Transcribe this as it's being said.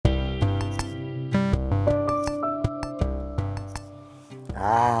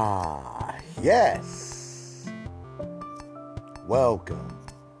Yes. Welcome.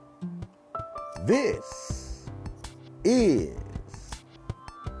 This is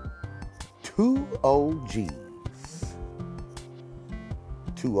Two OGs.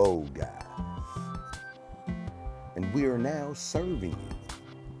 Two old guys. And we are now serving you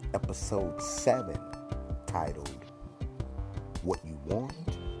episode 7 titled What You Want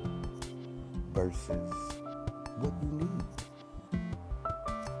versus What You Need.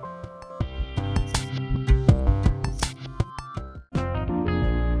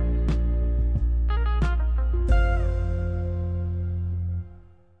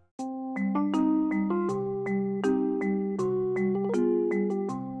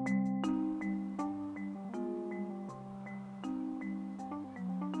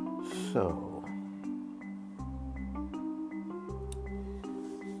 So,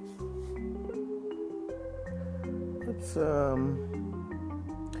 let's,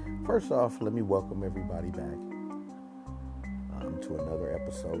 first off, let me welcome everybody back to another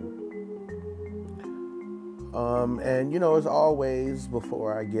episode. And, as always,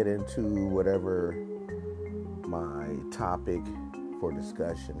 before I get into whatever my topic for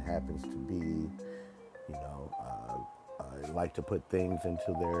discussion happens to be, I like to put things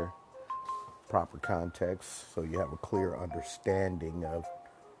into their proper context so you have a clear understanding of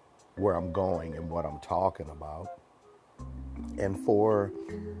where I'm going and what I'm talking about. And for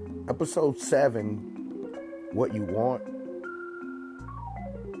episode 7, what you want,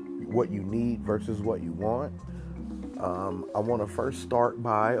 what you need versus what you want, I want to first start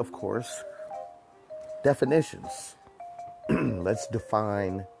by, of course, definitions. Let's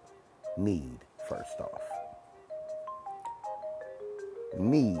define need first off.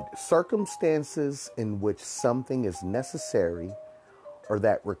 Need, circumstances in which something is necessary or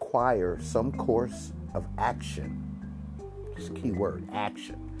that require some course of action. This key word,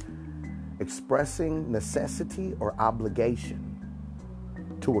 action. Expressing necessity or obligation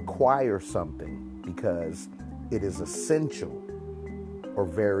to acquire something because it is essential or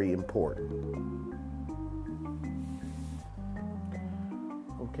very important.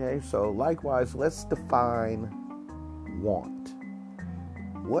 Okay, so likewise, let's define want.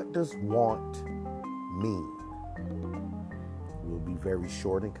 What does want mean? We'll be very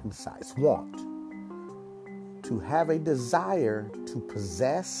short and concise. Want. To have a desire to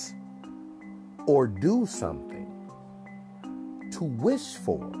possess or do something. To wish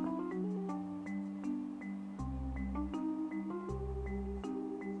for.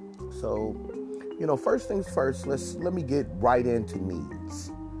 So, first things first, let me get right into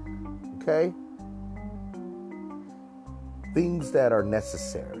needs. Okay? Things that are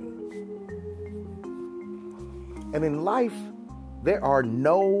necessary. And in life, there are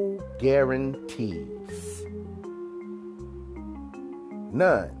no guarantees.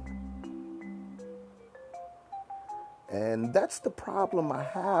 None. And that's the problem I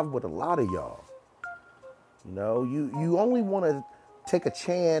have with a lot of y'all. You only want to take a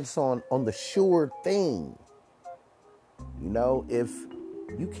chance on the sure thing. If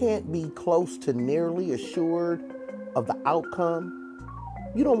you can't be close to nearly assured of the outcome,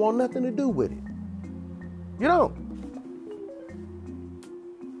 you don't want nothing to do with it. You don't.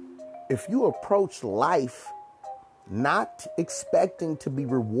 If you approach life not expecting to be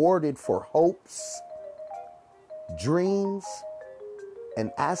rewarded for hopes, dreams,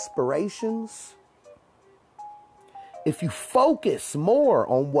 and aspirations, if you focus more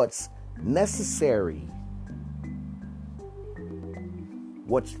on what's necessary,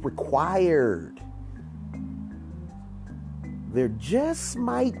 what's required, there just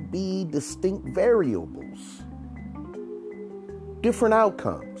might be distinct variables, different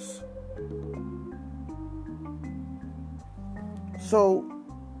outcomes. So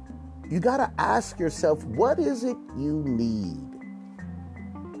you got to ask yourself, what is it you need?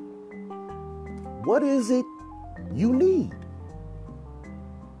 What is it you need?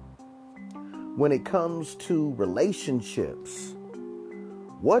 When it comes to relationships,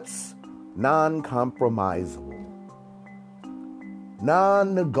 what's non-compromisable?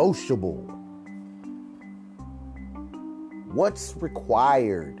 Non-negotiable? What's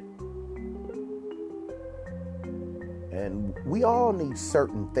required? And we all need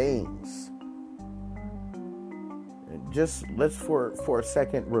certain things. And just let's for a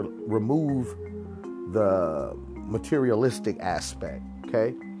second remove the materialistic aspect,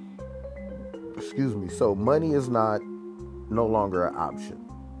 okay? Excuse me. So money is no longer an option,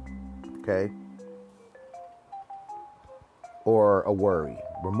 okay? Or a worry.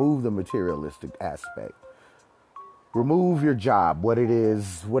 Remove the materialistic aspect. Remove your job, what it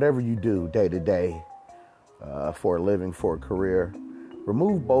is, whatever you do day to day for a living, for a career.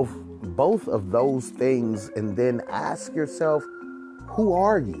 Remove both of those things and then ask yourself, who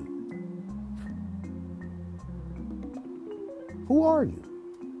are you? Who are you?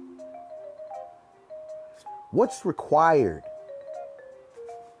 What's required?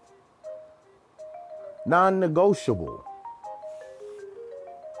 Non-negotiable.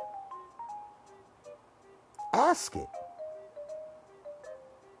 Ask it.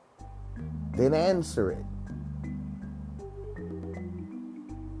 Then answer it.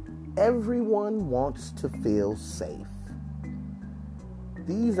 Everyone wants to feel safe.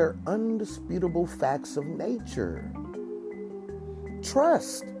 These are undisputable facts of nature.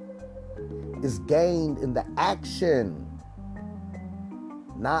 Trust is gained in the action,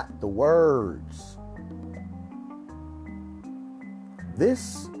 not the words.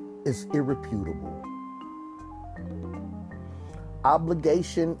 This is irrefutable.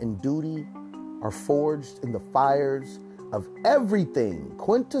 Obligation and duty are forged in the fires of everything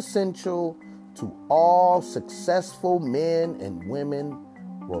quintessential to all successful men and women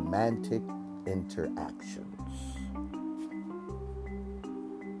romantic interactions.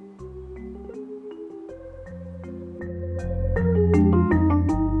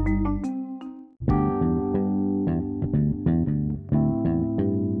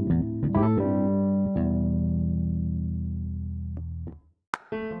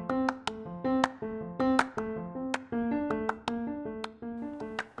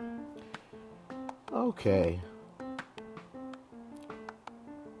 Okay.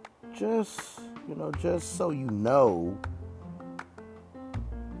 Just so you know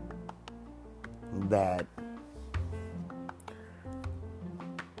that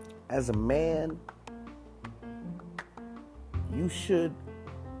as a man, you should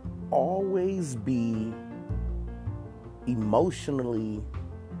always be emotionally,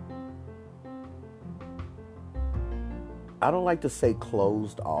 I don't like to say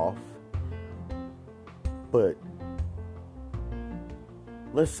closed off, but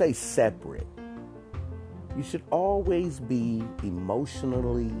let's say separate. You should always be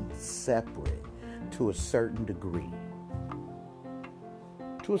emotionally separate to a certain degree.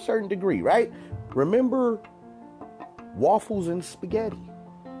 To a certain degree, right? Remember waffles and spaghetti.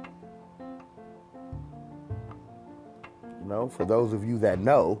 For those of you that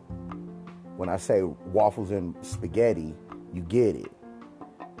know, when I say waffles and spaghetti, you get it.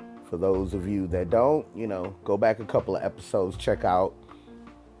 For those of you that don't, go back a couple of episodes, check out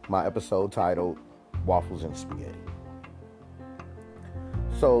my episode titled Waffles and Spaghetti.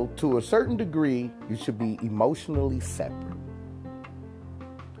 So to a certain degree, you should be emotionally separate.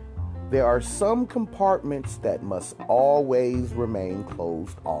 There are some compartments that must always remain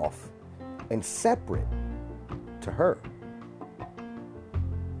closed off and separate to her.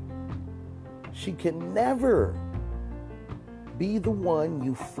 She can never be the one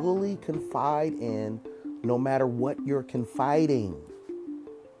you fully confide in, no matter what you're confiding.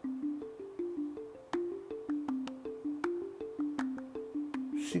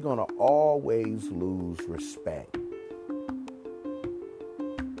 She's gonna always lose respect.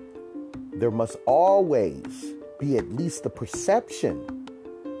 There must always be at least the perception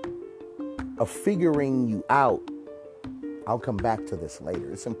of figuring you out. I'll come back to this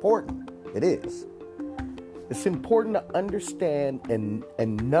later. It's important. It is. It's important to understand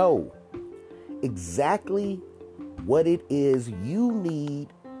and know exactly what it is you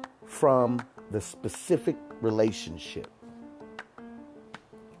need from the specific relationship.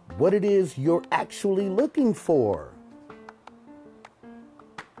 What it is you're actually looking for.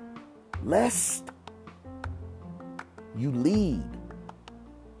 Lest you lead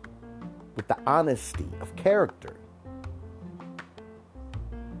with the honesty of character.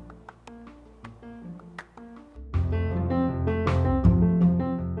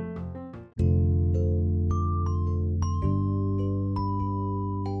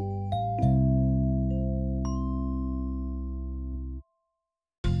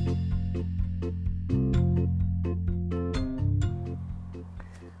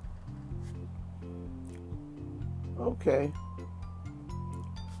 Okay.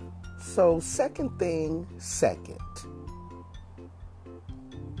 So second.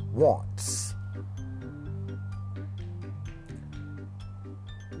 Wants.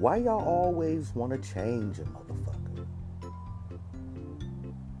 Why y'all always want to change a motherfucker?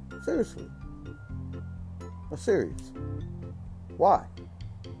 Seriously. I'm serious. Why?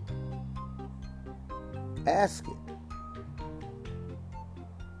 Ask it.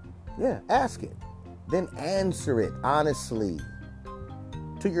 Yeah, ask it. Then answer it honestly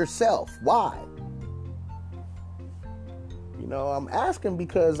to yourself. Why? I'm asking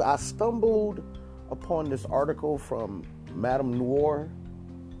because I stumbled upon this article from Madame Noir.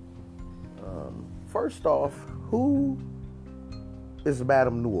 First off, who is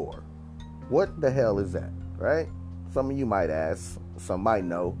Madame Noir? What the hell is that, right? Some of you might ask, some might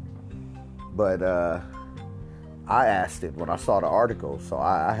know, but I asked it when I saw the article, so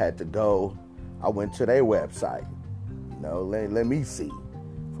I had to go. I went to their website, let me see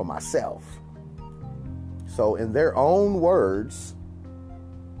for myself. So in their own words,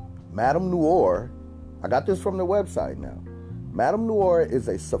 Madame Noir, I got this from their website now. Madame Noir is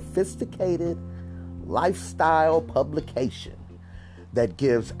a sophisticated lifestyle publication that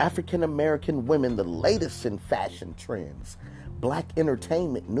gives African American women the latest in fashion trends, black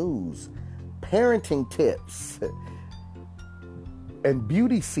entertainment news, parenting tips, and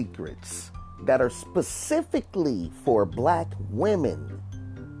beauty secrets that are specifically for black women.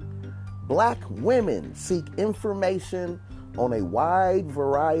 Black women seek information on a wide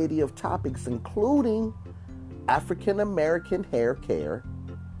variety of topics, including African American hair care,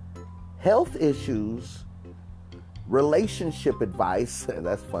 health issues, relationship advice,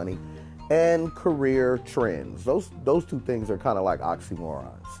 that's funny, and career trends. Those two things are kind of like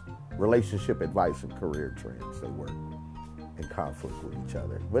oxymorons. Relationship advice and career trends, they work in conflict with each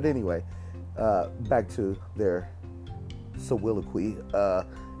other. But anyway, back to their soliloquy.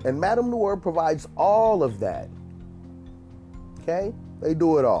 And Madame Noir provides all of that. Okay? They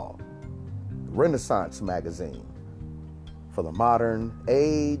do it all. Renaissance magazine for the modern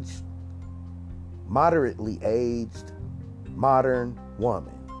aged, moderately aged, modern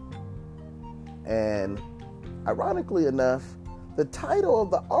woman. And ironically enough, the title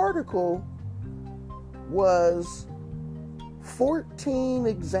of the article was 14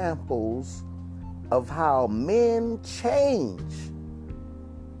 examples of how men change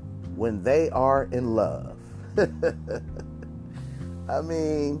when they are in love. I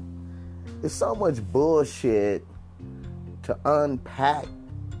mean, there's so much bullshit to unpack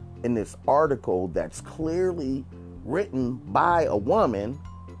in this article that's clearly written by a woman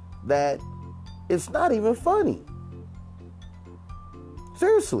that it's not even funny.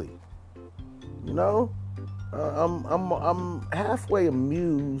 Seriously, I'm halfway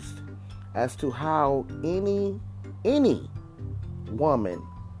amused as to how any woman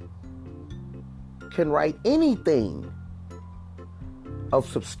can write anything of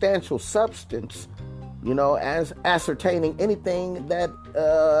substantial substance, as ascertaining anything that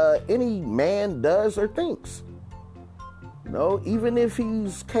any man does or thinks. Even if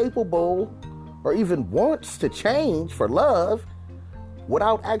he's capable or even wants to change for love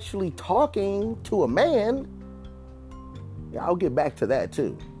without actually talking to a man. Yeah, I'll get back to that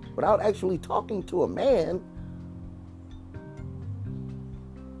too. Without actually talking to a man,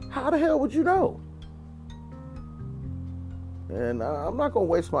 how the hell would you know? And I'm not going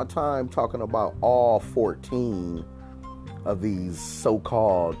to waste my time talking about all 14 of these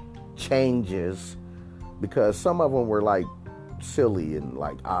so-called changes, because some of them were like silly and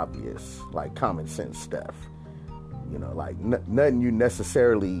like obvious, like common sense stuff. Like nothing you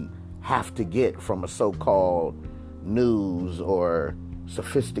necessarily have to get from a so-called news or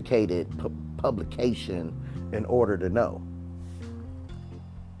sophisticated publication in order to know.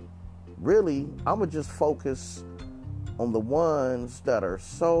 Really, I'm going to just focus on the ones that are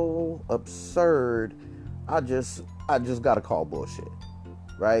so absurd, I just got to call bullshit,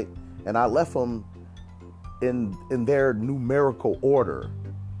 right? And I left them in their numerical order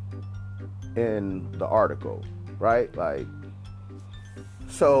in the article, right? Like,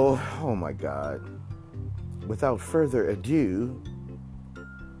 so, oh my God. Without further ado,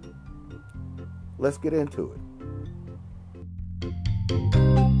 let's get into it.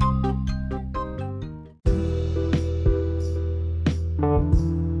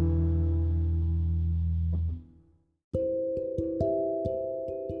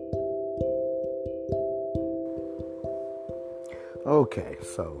 Okay,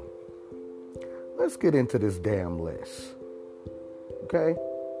 so let's get into this damn list. Okay?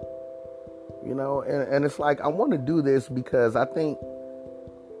 And it's like I want to do this because I think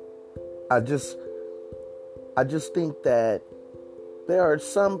I just think that there are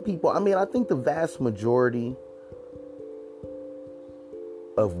some people, I think the vast majority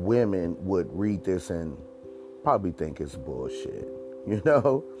of women would read this and probably think it's bullshit,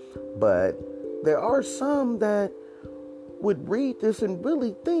 but there are some that would read this and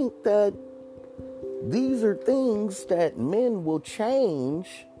really think that these are things that men will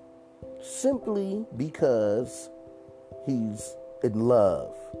change simply because he's in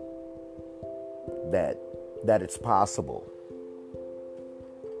love, that it's possible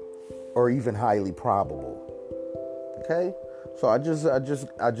or even highly probable. Okay? So I just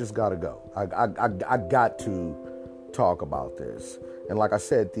gotta go. I got to talk about this. And like I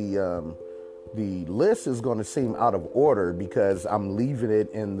said, the list is going to seem out of order because I'm leaving it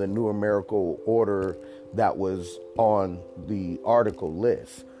in the numerical order that was on the article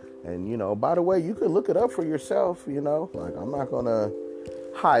list. And, by the way, you could look it up for yourself, like I'm not going to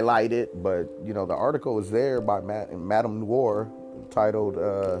highlight it, but, the article is there by Madame Noir titled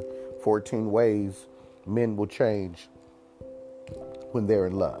 14 Ways Men Will Change When They're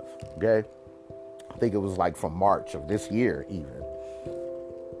in Love. Okay. I think it was like from March of this year even.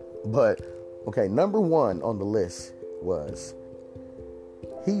 But, okay, number one on the list was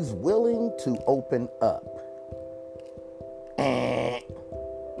he's willing to open up.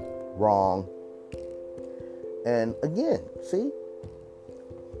 Wrong. And again, see?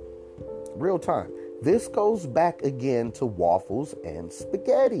 Real time. This goes back again to waffles and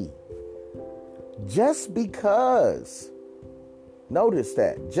spaghetti. Just because, notice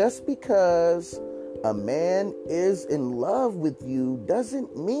that, just because a man is in love with you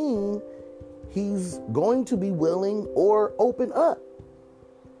doesn't mean he's going to be willing or open up.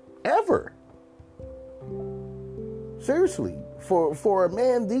 Ever. Seriously. For a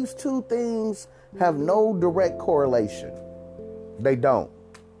man, these two things have no direct correlation. They don't.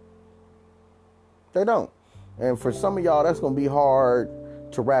 They don't. And for some of y'all, that's going to be hard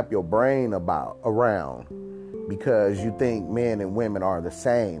to wrap your brain around because you think men and women are the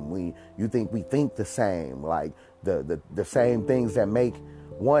same. You think we think the same. Like the same things that make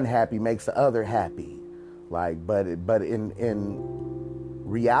one happy makes the other happy. Like, but in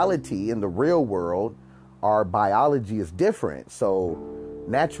reality, in the real world, our biology is different. So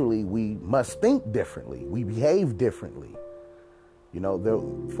naturally, we must think differently. We behave differently.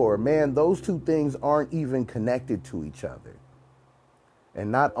 For a man, those two things aren't even connected to each other.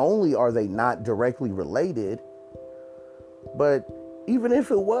 And not only are they not directly related, but even if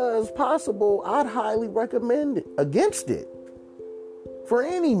it was possible, I'd highly recommend it against it for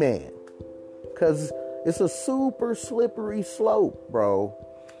any man. Because it's a super slippery slope, bro.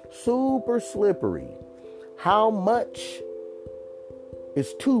 Super slippery. How much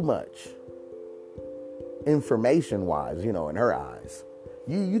is too much? Information-wise, in her eyes.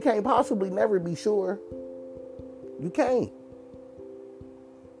 You can't possibly never be sure. You can't.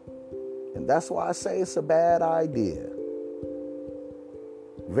 And that's why I say it's a bad idea.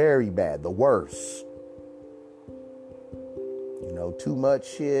 Very bad. The worst. Too much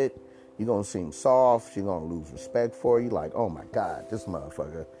shit. You're going to seem soft. You're going to lose respect for you. Like, oh my God, this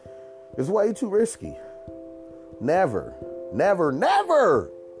motherfucker is way too risky. Never, never, never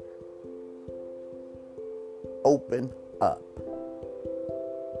open up.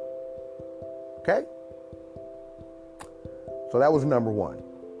 Okay? So that was number one.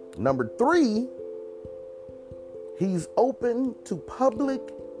 Number three, he's open to public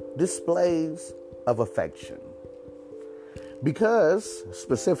displays of affection.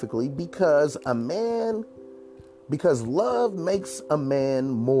 Specifically because love makes a man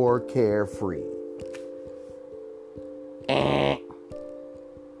more carefree.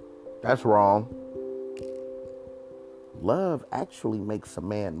 That's wrong. Love actually makes a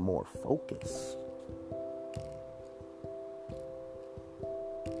man more focused.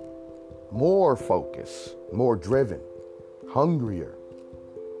 More focused, more driven, hungrier,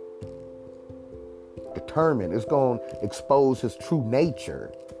 determined. It's going to expose his true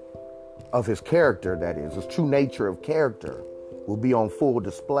nature of his character, that is. His true nature of character will be on full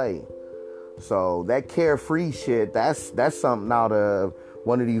display. So that carefree shit, that's something out of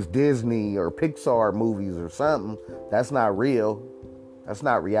one of these Disney or Pixar movies or something. That's not real. That's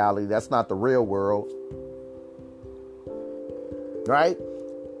not reality. That's not the real world. Right?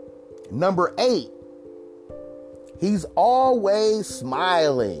 Number 8, he's always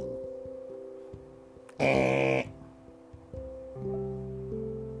smiling.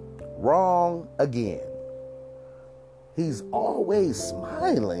 Wrong again. He's always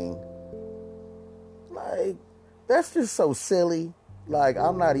smiling. Like, that's just so silly. Like,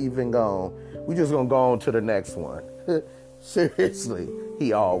 I'm not even we just gonna go on to the next one. Seriously,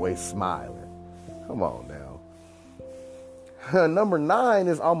 he always smiling. Come on now. Number 9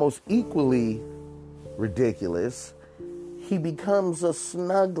 is almost equally ridiculous. He becomes a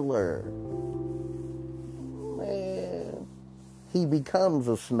snuggler. Man, he becomes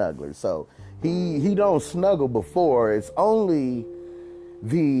a snuggler. So he don't snuggle before. It's only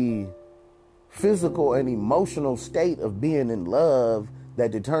the physical and emotional state of being in love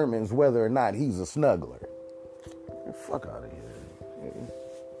that determines whether or not he's a snuggler. Get the fuck out of here.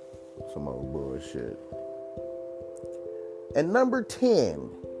 Some old bullshit. And number 10,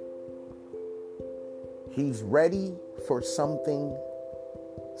 he's ready for something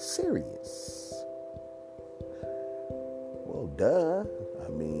serious. duh. I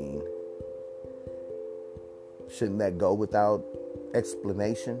mean, shouldn't that go without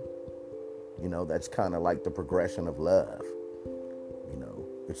explanation? That's kind of like the progression of love.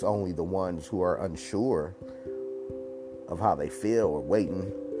 It's only the ones who are unsure of how they feel or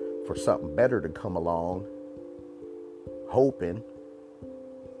waiting for something better to come along, hoping,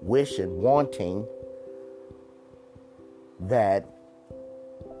 wishing, wanting, that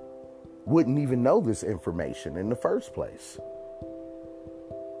wouldn't even know this information in the first place.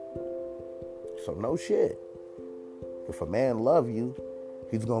 So no shit. If a man love you,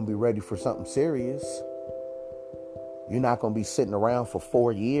 he's going to be ready for something serious. You're not going to be sitting around for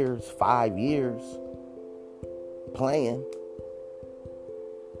 4 years, 5 years, playing.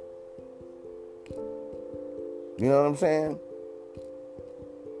 You know what I'm saying?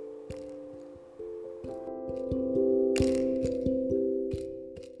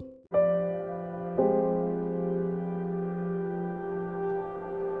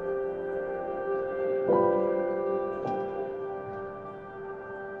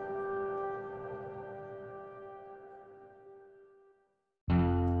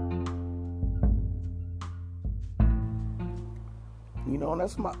 And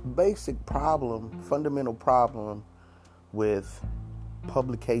that's my basic problem, fundamental problem with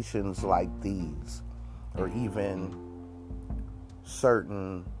publications like these, or even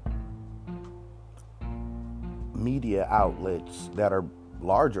certain media outlets that are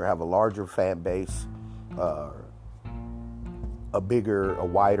larger, have a larger fan base, a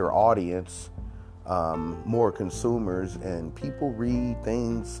wider audience, more consumers, and people read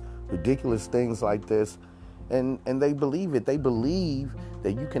things, ridiculous things like this, and they believe it. They believe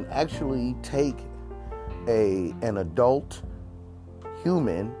that you can actually take an adult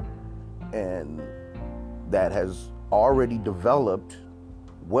human and that has already developed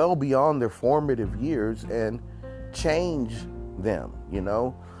well beyond their formative years and change them,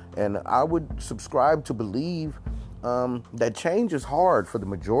 And I would subscribe to believe that change is hard for the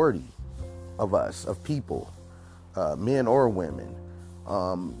majority of us, of people, men or women.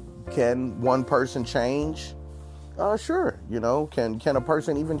 Can one person change? Sure. Can a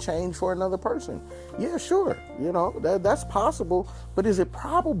person even change for another person? Yeah, sure. That's possible, but is it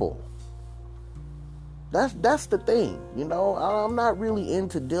probable? That's the thing. I'm not really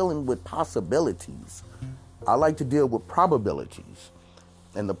into dealing with possibilities. I like to deal with probabilities.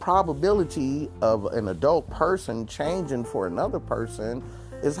 And the probability of an adult person changing for another person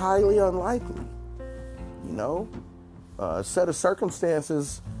is highly unlikely. A set of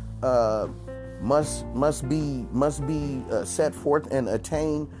circumstances must be set forth and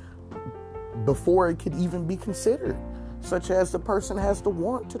attained before it could even be considered, such as the person has to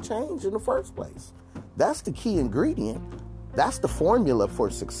want to change in the first place. That's the key ingredient. That's the formula for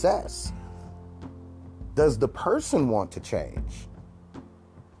success. Does the person want to change?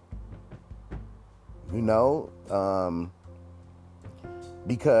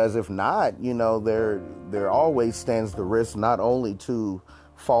 Because if not, there always stands the risk not only to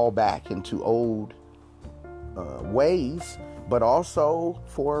fall back into old ways, but also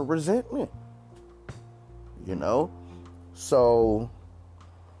for resentment. So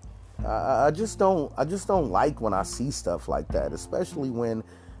I just don't like when I see stuff like that, especially when,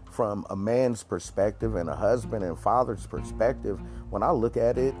 from a man's perspective and a husband and father's perspective, when I look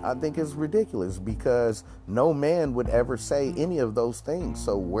at it, I think it's ridiculous, because no man would ever say any of those things.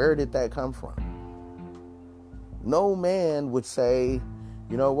 So where did that come from? No man would say,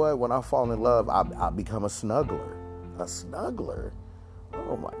 you know what, when I fall in love, I become a snuggler. A snuggler?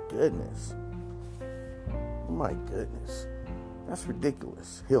 Oh my goodness. Oh my goodness. That's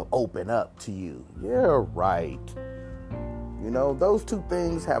ridiculous. He'll open up to you. Yeah, right. Those two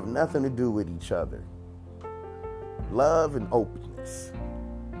things have nothing to do with each other. Love and openness.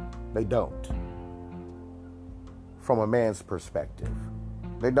 They don't. From a man's perspective.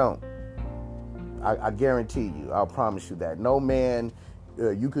 They don't. I guarantee you. I'll promise you that. No man,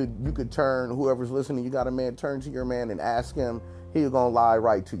 you could turn, whoever's listening, you got a man, turn to your man and ask him, he's going to lie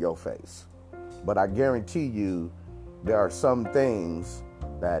right to your face. But I guarantee you, there are some things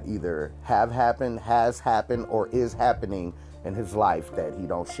that either have happened, has happened, or is happening in his life that he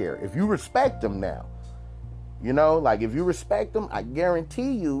don't share. If you respect him now, if you respect him, I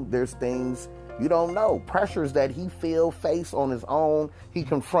guarantee you there's things you don't know. Pressures that he face on his own, he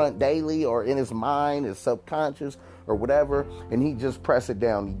confront daily, or in his mind, his subconscious, or whatever, and he just press it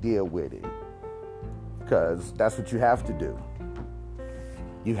down, he deal with it. Because that's what you have to do.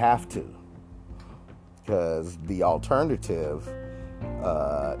 You have to. Because the alternative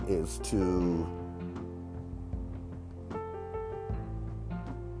is to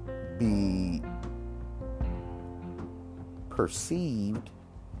be perceived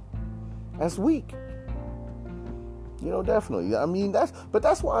as weak. Definitely. I mean,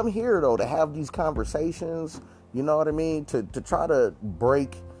 that's why I'm here, though, to have these conversations, you know what I mean? To try to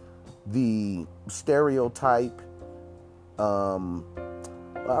break the stereotype, I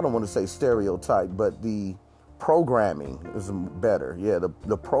don't want to say stereotype, but the programming is better. Yeah,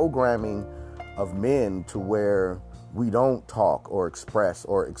 the programming of men to where we don't talk or express,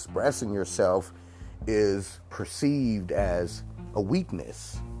 or expressing yourself is perceived as a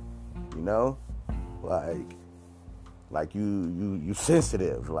weakness, like you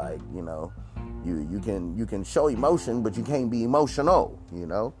sensitive, like, you can show emotion, but you can't be emotional,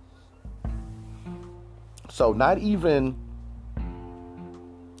 So not even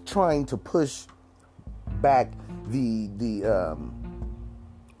trying to push back the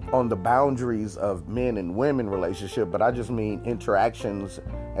on the boundaries of men and women relationship, but I just mean interactions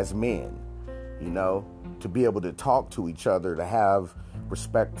as men, to be able to talk to each other, to have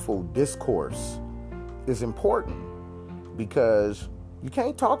respectful discourse is important, because you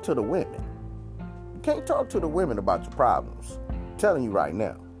can't talk to the women. You can't talk to the women about your problems. I'm telling you right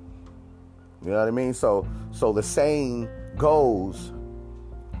now. You know what I mean? So the saying goes,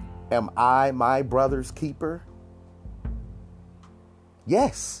 am I my brother's keeper?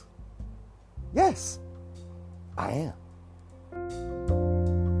 Yes. Yes, I am.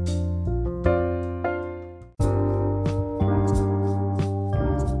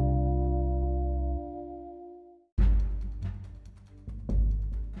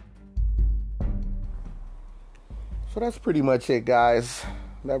 So that's pretty much it, guys.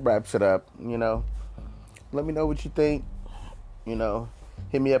 That wraps it up, Let me know what you think,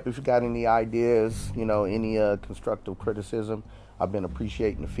 Hit me up if you got any ideas, any constructive criticism. I've been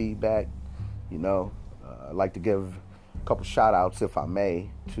appreciating the feedback, I'd like to give a couple shout outs, if I may,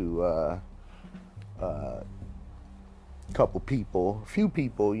 to a few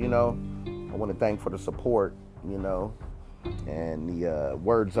people, I want to thank for the support, and the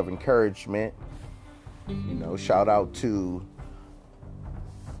words of encouragement. Shout out to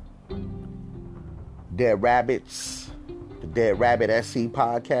Dead Rabbits, the Dead Rabbit SC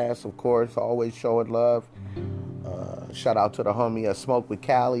podcast, of course, always showing love. Shout out to the homie Smoke with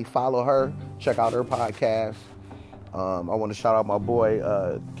Cali. Follow her. Check out her podcast. I want to shout out my boy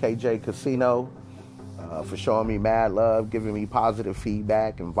KJ Casino for showing me mad love, giving me positive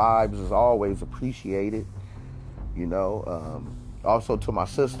feedback and vibes is always appreciated. Also to my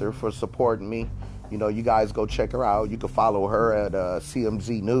sister for supporting me. You guys go check her out. You can follow her at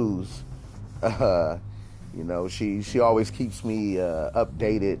CMZ News. She always keeps me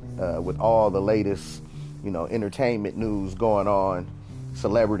updated with all the latest, entertainment news going on,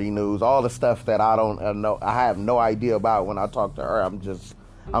 celebrity news, all the stuff that I don't know. I have no idea about. When I talk to her,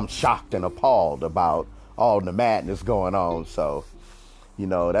 I'm shocked and appalled about all the madness going on. So,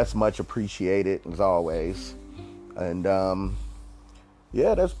 that's much appreciated as always. And,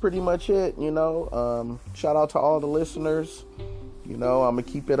 yeah, that's pretty much it, Shout out to all the listeners. I'm going to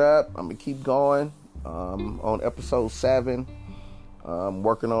keep it up. I'm going to keep going. On episode 7, I'm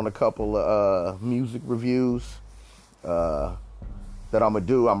working on a couple of music reviews that I'm going to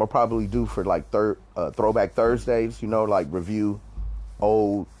do. I'm going to probably do for like Throwback Thursdays, like review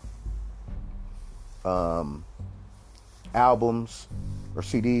old albums or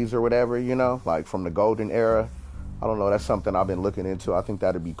CDs or whatever, like from the golden era. I don't know. That's something I've been looking into. I think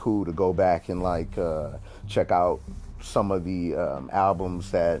that'd be cool to go back and check out some of the albums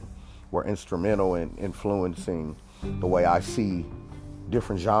that were instrumental in influencing the way I see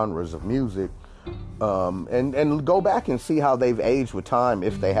different genres of music, and go back and see how they've aged with time.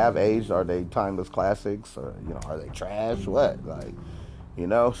 If they have aged, are they timeless classics, or are they trash? What,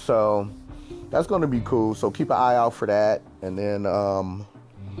 So that's going to be cool. So keep an eye out for that, and then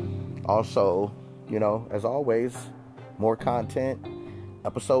also. As always, more content.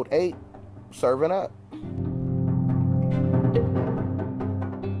 Episode 8, serving up.